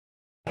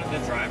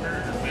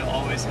driver will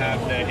always have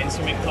the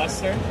instrument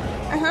cluster.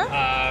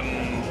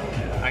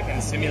 I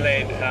can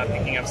simulate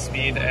picking up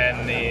speed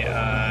and the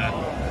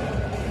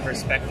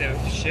perspective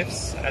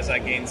shifts as I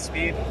gain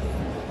speed.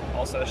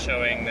 Also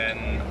showing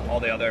then all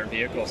the other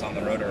vehicles on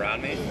the road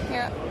around me.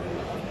 Yeah.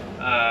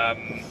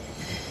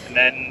 And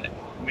then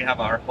we have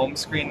our home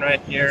screen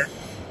right here.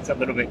 It's a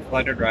little bit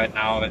cluttered right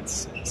now.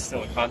 It's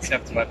still a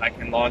concept, but I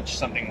can launch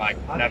something like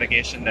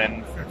navigation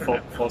then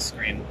full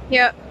screen.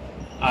 Yeah.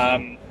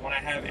 When I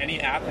have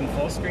any app in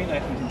full screen, I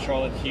can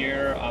control it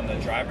here on the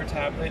driver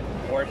tablet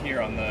or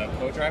here on the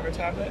co-driver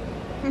tablet.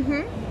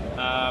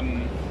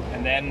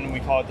 And then we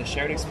call it the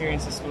shared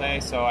experience display,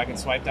 so I can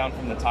swipe down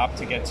from the top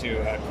to get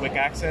to quick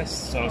access,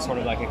 so sort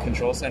of like a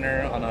control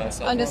center on a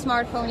cell phone. On the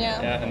smartphone,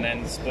 yeah. Yeah, and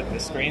then split the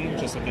screen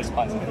just with this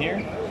button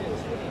here.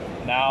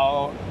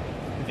 Now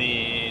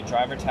the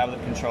driver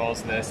tablet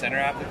controls the center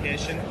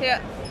application.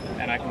 Yeah.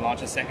 And I can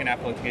launch a second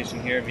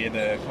application here via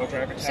the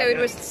co-driver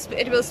tablet. So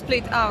it will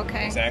split. Oh,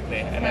 okay. Exactly,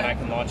 and then I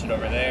can launch it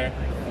over there.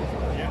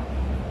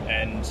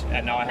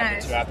 And now I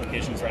have the two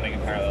applications running in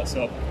parallel.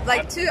 So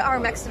like two or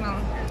maximum?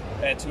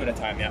 Two at a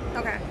time, yeah.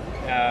 Okay.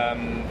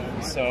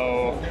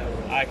 So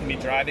I can be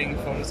driving,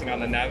 focusing on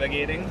the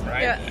navigating,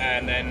 right? Yeah.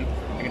 And then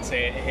I can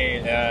say,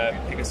 hey,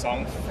 pick a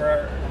song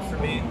for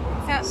me.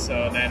 Yeah.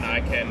 So then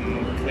I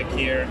can click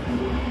here.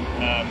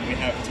 We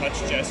have touch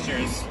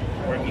gestures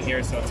working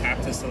here, so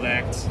tap to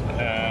select,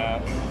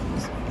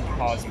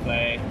 pause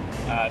play,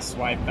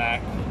 swipe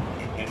back,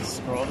 and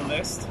scroll the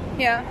list.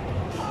 Yeah.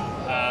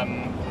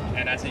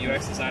 And as a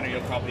UX designer,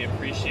 you'll probably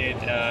appreciate...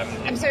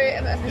 I'm sorry,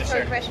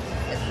 question.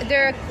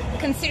 There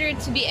considered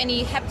to be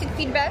any haptic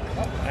feedback?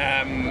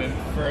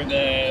 For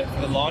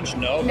the launch,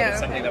 no, but it's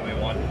something that we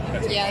want.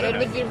 Yeah, that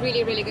would be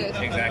really, really good.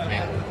 Exactly.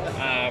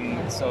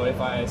 So if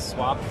I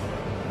swap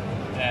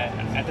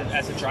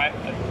as a drive,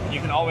 you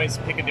can always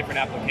pick a different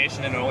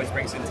application and it always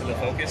brings it into the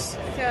focus.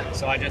 Yeah.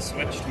 So I just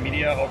switched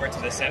media over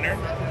to the center.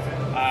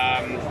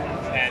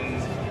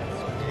 And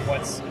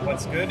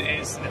what's good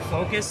is the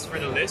focus for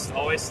the list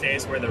always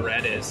stays where the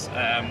red is.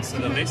 So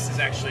the list is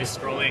actually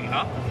scrolling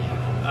up.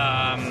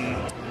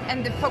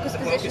 And the focus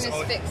position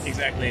is fixed.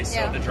 Exactly.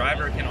 So the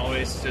driver can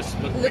always just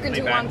look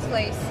into one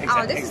place.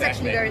 This is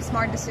actually a very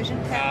smart decision.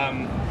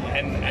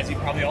 And as you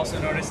probably also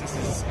noticed, this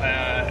is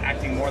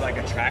acting more like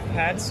a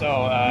trackpad.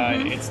 So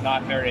it's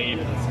not very...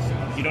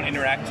 You don't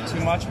interact too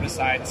much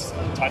besides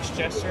touch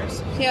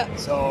gestures. Yeah.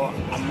 So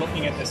I'm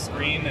looking at the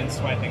screen and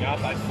swiping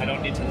up. I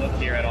don't need to look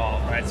here at all,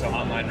 right? So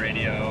online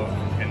radio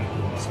can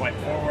swipe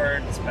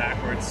forwards,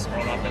 backwards,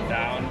 scroll up and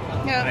down.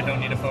 Yeah. I don't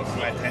need to focus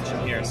my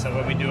attention here. So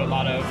when we do a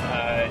lot of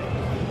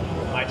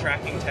eye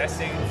tracking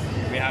testing,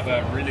 we have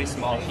a really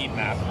small heat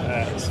map.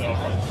 So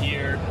from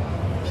here,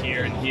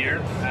 and here,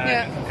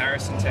 in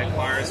comparison to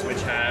cars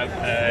which have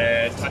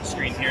a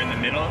touchscreen here in the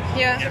middle,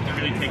 you have to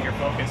really take your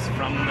focus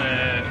from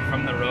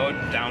the road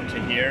down to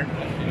here.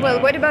 Well,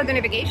 what about the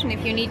navigation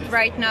if you need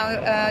right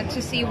now to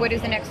see what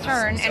is the next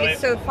turn and it's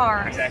so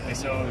far? Exactly,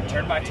 so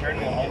turn by turn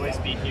will always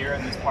be here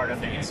in this part of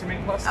the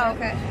instrument cluster. Oh,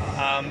 okay.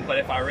 But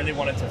if I really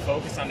wanted to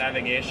focus on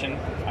navigation,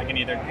 I can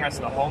either press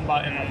the home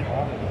button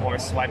or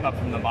swipe up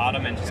from the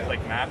bottom and just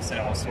click maps and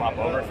it will swap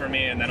over for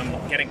me, and then I'm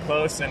getting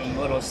close and a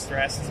little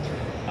stressed.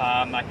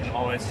 I can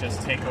always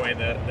just take away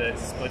the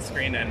split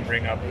screen and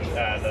bring up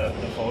the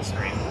full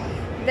screen.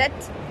 That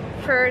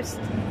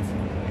first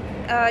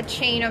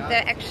chain of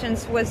the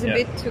actions was a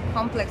bit too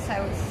complex,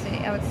 I would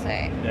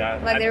say. Yeah.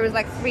 Like there was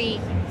like 3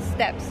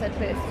 steps at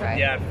least, right?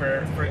 Yeah. If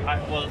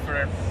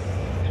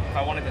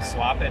I wanted to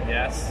swap it,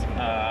 yes.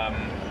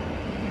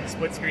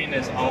 Split screen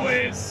is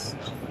always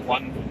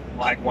one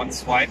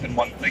swipe and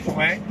one click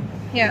away.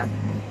 Yeah.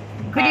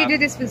 Could you do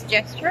this with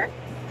gesture?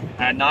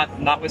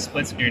 Not with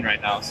split screen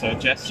right now. So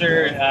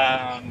gesture.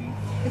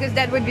 Because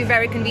that would be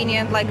very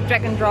convenient, like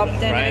drag and drop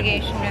the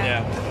navigation.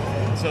 Yeah.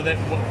 So that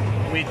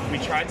we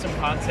tried some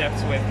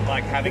concepts with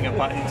like having a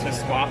button to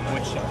swap,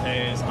 which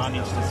is on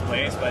each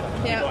displays, but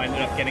people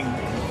ended up getting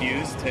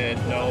confused to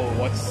know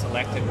what's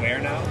selected where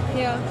now.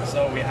 Yeah.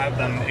 So we have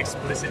them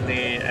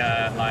explicitly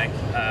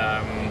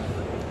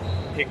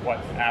pick what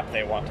app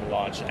they want to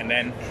launch, and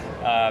then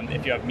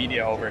if you have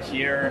media over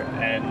here,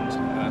 and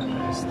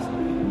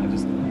I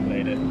just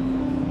played it.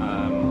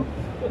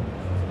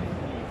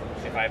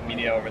 If I have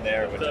media over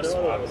there, it would just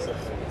swap.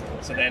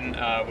 So then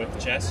with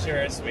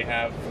gestures, we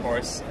have, of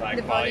course, like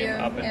the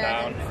volume up and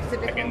down.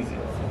 I can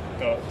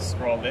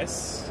scroll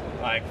this,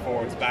 like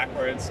forwards,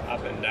 backwards,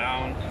 up and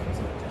down,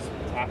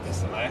 tap to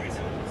select.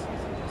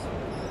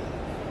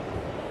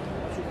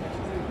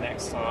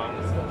 Next song.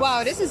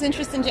 Wow, this is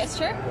interesting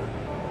gesture.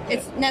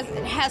 It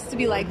has to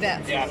be like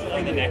that. Yeah,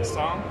 for the next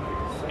song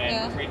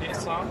and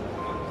previous song.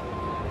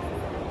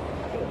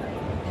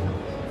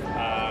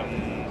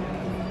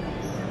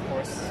 Of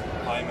course,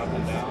 volume up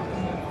and down.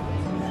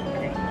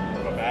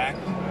 Go back.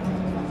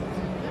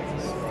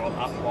 Scroll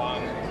up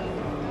one.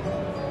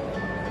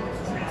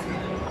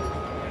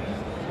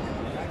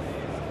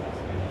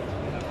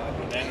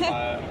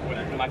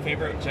 And then my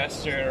favorite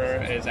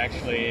gesture is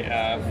actually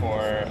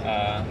for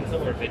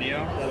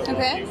video.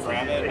 Okay. You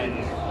grab it and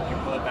you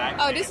pull it back.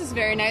 Oh, this is a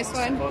very nice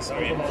one. Full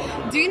screen.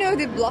 Do you know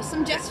the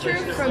blossom gesture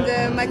from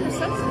the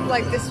Microsoft?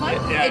 Like this one?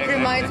 Yeah, it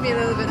reminds me a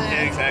little bit of that.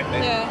 Yeah, exactly.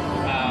 Yeah.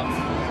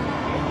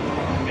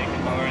 Make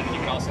it lower, and then you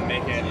can also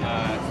make it.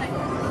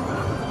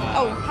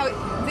 How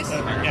this?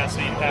 Yeah, so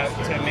you have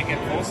to make it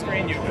full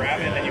screen. You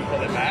grab it and you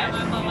pull it back.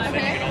 And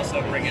then you can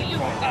also bring it,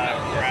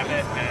 grab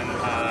it and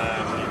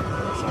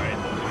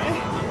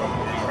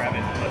grab it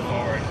and pull it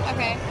forward.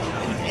 Okay.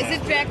 Is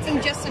it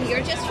reacting just on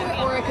your gesture,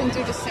 or it can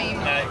do the same?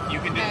 You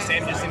can do the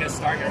same. Just need to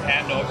start your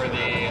hand over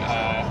the.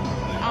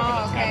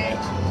 Okay.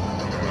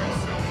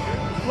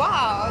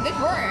 Wow, that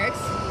works.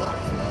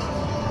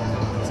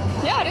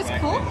 Yeah, that's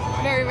cool.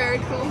 Very, very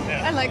cool.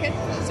 Yeah. I like it.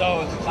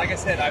 So, like I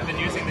said, I've been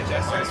using the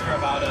gestures for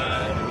about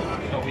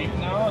a week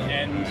now,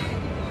 and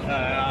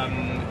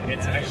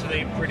it's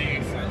actually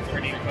pretty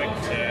quick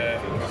to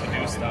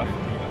do stuff,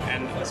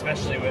 and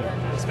especially with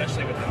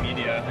the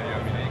media.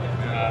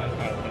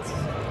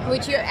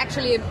 Which you're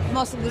actually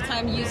most of the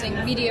time using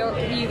video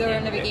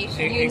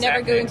navigation. You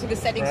never go into the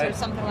settings or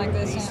something like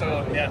this.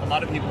 So yeah, a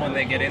lot of people when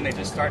they get in, they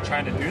just start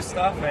trying to do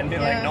stuff and be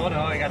like, no,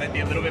 I got to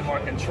be a little bit more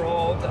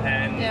controlled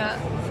and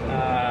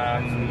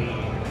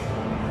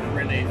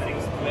really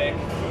things click.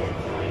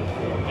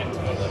 And to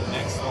the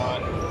next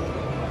one,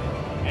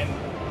 and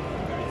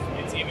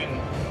it's even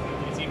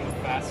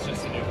fast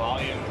just to do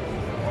volume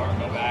or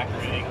go back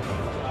really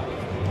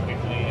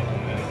quickly and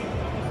then.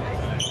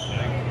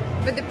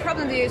 But the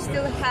problem is you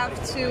still have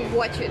to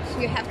watch it.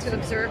 You have to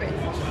observe it.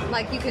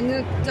 Like you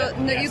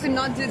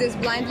cannot do this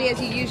blindly as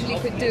you usually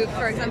could do,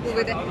 for example,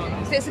 with the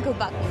physical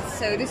buttons.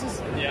 So this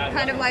is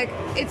kind of like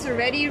it's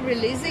already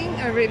releasing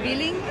or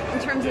revealing in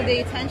terms of the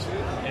attention.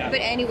 Yeah.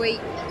 But anyway,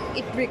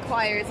 it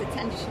requires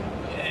attention.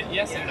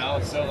 Yes and no.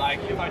 So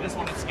like if I just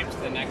want to skip to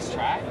the next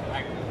track,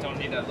 I don't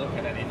need to look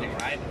at anything,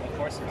 right? Of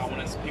course, if I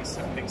want to pick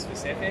something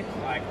specific,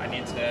 like I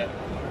need to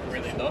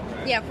really look.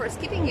 Yeah, for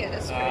skipping it,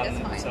 that's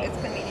fine. So it's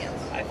convenient.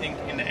 I think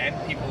in the end,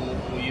 people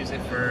will use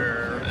it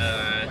for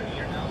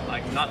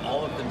like not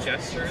all of the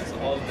gestures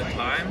all of the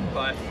time,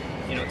 but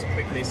to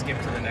quickly skip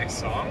to the next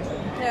song.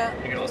 Yeah.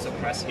 You can also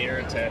press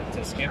here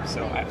to skip.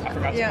 So I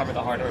forgot to cover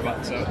the hardware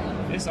button. So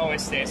this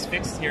always stays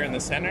fixed here in the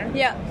center.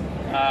 Yeah.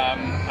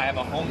 I have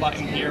a home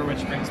button here,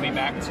 which brings me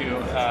back to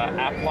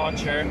app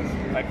launcher.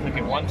 If I click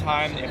it one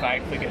time, if I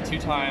click it 2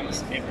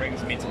 times, it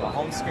brings me to the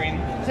home screen.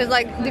 So it's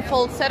like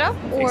default setup?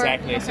 Or?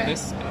 Exactly. Okay.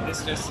 So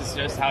this is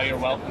just how you're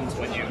welcomed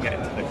when you get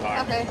into the car.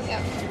 Okay, yeah.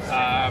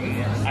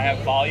 I have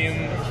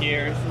volume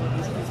here.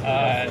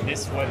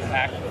 This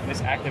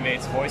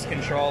activates voice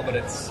control, but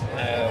it's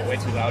way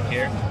too loud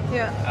here.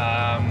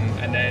 Yeah.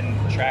 And then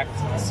track,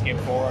 skip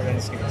forward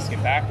and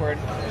skip backward.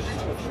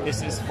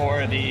 This is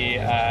for the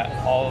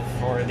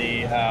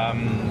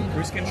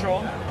cruise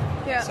control.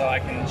 Yeah. So I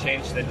can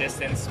change the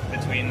distance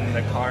between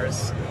the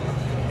cars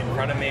in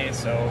front of me,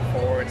 so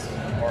forwards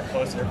or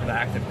closer for the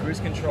active cruise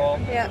control.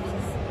 Yeah.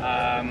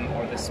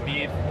 Or the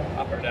speed,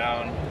 up or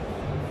down.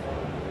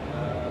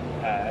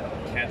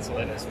 Cancel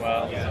it as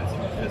well.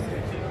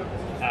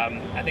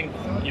 I think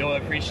you'll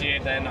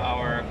appreciate then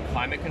our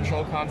climate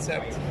control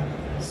concept.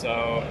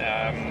 So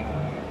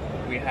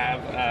we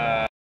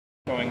have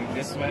going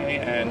this way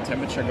and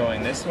temperature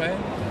going this way.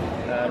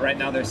 Right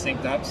now they're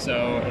synced up,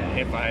 so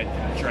if I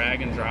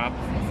drag and drop.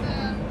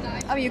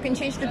 Oh, you can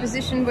change the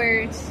position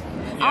where it's...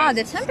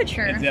 the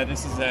temperature.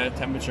 This is a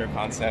temperature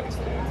concept.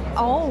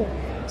 Oh.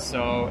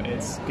 So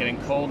it's getting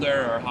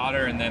colder or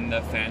hotter, and then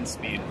the fan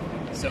speed.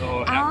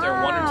 So after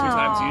 1 or 2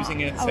 times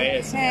using it, say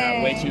it's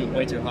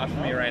way too hot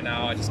for me right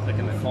now, I just click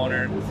in the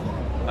corner,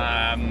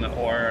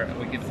 or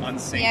we can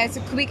unsync. Yeah, it's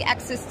a quick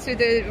access to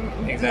the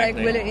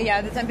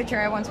the temperature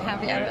I want to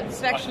have. Yeah,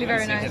 it's actually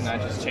very nice. And I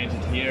just change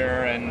it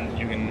here, and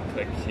you can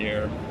click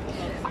here.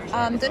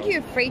 Don't you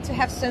afraid to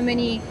have so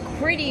many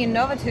pretty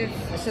innovative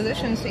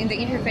solutions in the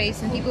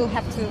interface, and people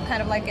have to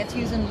kind of like get to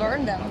use and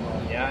learn them?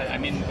 Yeah, I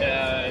mean,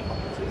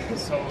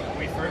 so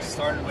we first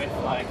started with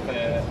like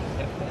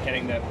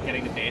getting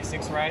the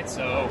basics right.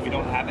 So we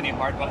don't have any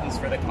hard buttons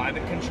for the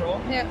climate control.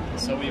 Yeah.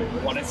 So we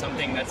wanted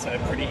something that's a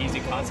pretty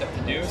easy concept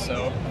to do.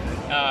 So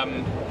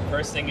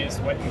first thing is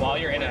while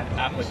you're in an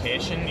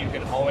application, you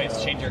can always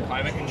change your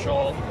climate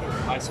control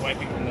by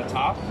swiping from the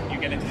top. You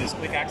get into this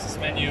quick access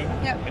menu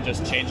and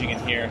just changing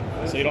it here.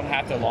 So you don't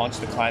have to launch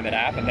the climate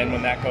app, and then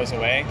when that goes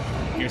away,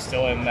 you're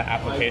still in the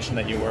application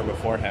that you were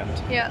beforehand.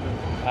 Yeah.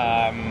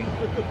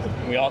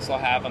 We also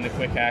have on the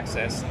quick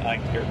access like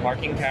your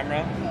parking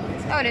camera.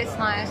 Oh, that's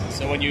nice.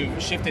 So when you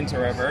shift into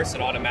reverse,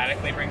 it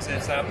automatically brings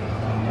this up.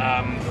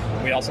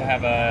 We also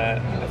have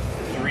a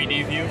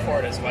 3D view for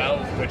it as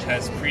well, which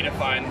has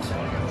predefined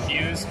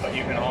views, but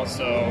you can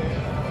also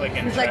click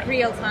and it's like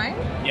real time?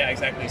 Yeah,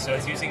 exactly. So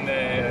it's using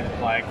the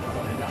like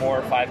 4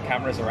 or 5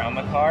 cameras around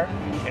the car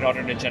in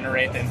order to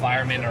generate the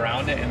environment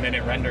around it, and then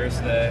it renders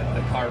the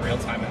car real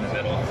time in the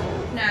middle.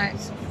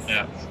 Nice.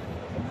 Yeah.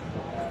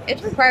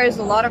 It requires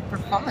a lot of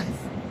performance.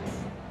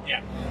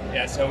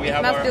 Yeah, so we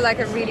have. It must be like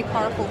a really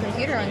powerful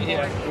computer on board.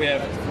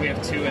 Yeah, we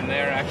have 2 in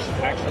there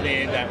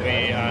actually that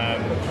we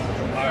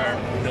are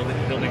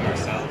building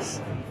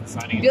ourselves.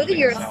 designing and build it building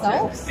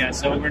yourselves? Yeah,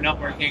 so we're not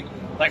working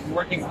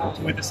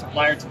with the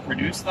supplier to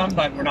produce them,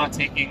 but we're not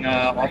taking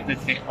off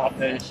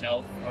the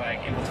shelf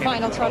like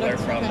Final infotainment controller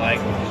product from like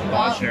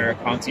Bosch or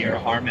Conti or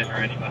Harman or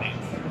anybody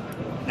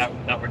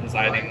that we're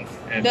designing.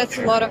 And that's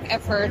a lot of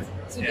effort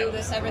to do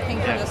this everything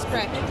from the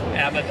scratch.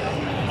 Yeah, but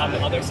on the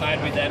other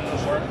side, we then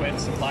work with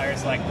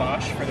suppliers like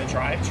Bosch for the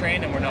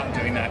drivetrain, and we're not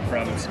doing that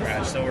from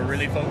scratch. So we're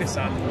really focused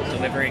on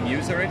delivering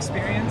user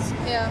experience.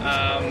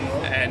 Yeah.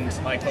 And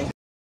like.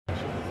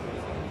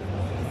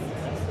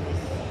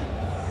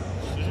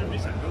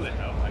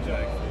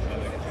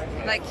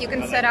 Like you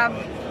can set up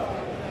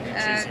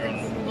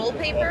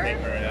wallpaper.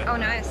 Yeah. Oh,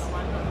 nice.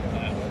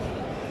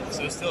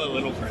 So it's still a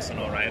little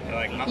personal, right?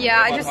 Like not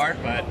I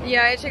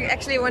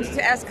actually wanted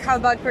to ask how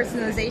about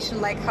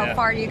personalization, like how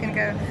far you can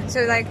go.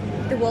 So like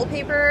the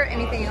wallpaper,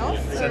 anything else?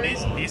 So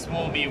these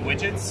will be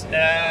widgets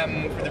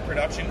for the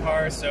production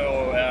car.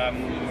 So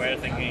we're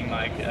thinking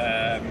like,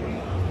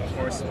 of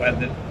course,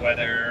 whether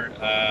there's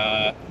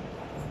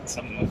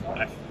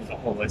a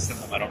whole list of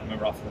them. I don't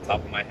remember off the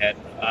top of my head.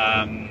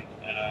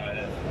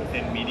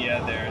 Within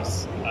media,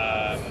 there's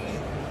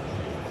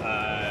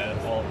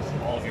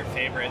all of your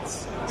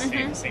favorites.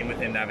 Same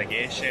within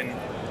navigation.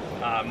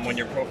 When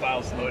your profile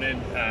is loaded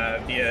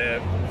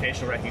via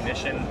facial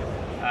recognition,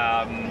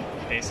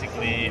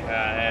 basically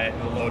it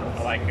will load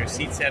like your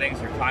seat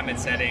settings, your climate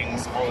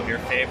settings, all of your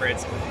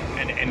favorites,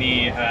 and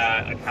any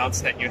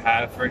accounts that you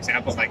have. For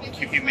example, like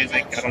QQ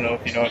Music. I don't know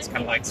if you know, it's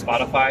kind of like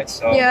Spotify.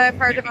 So yeah, I've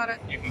heard about it.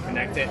 You can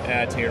connect it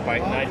to your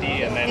BYTON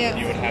ID, and then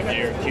you would have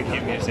your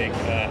QQ Music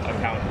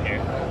account here.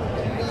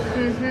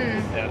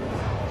 Yeah.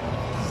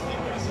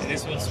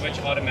 This will switch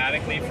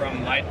automatically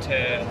from light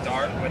to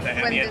dark with an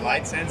ambient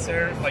light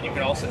sensor, but you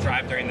can also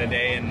drive during the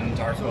day in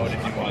dark mode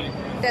if you want.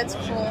 That's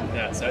cool.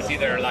 Yeah, so it's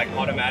either like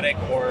automatic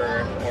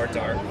or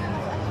dark.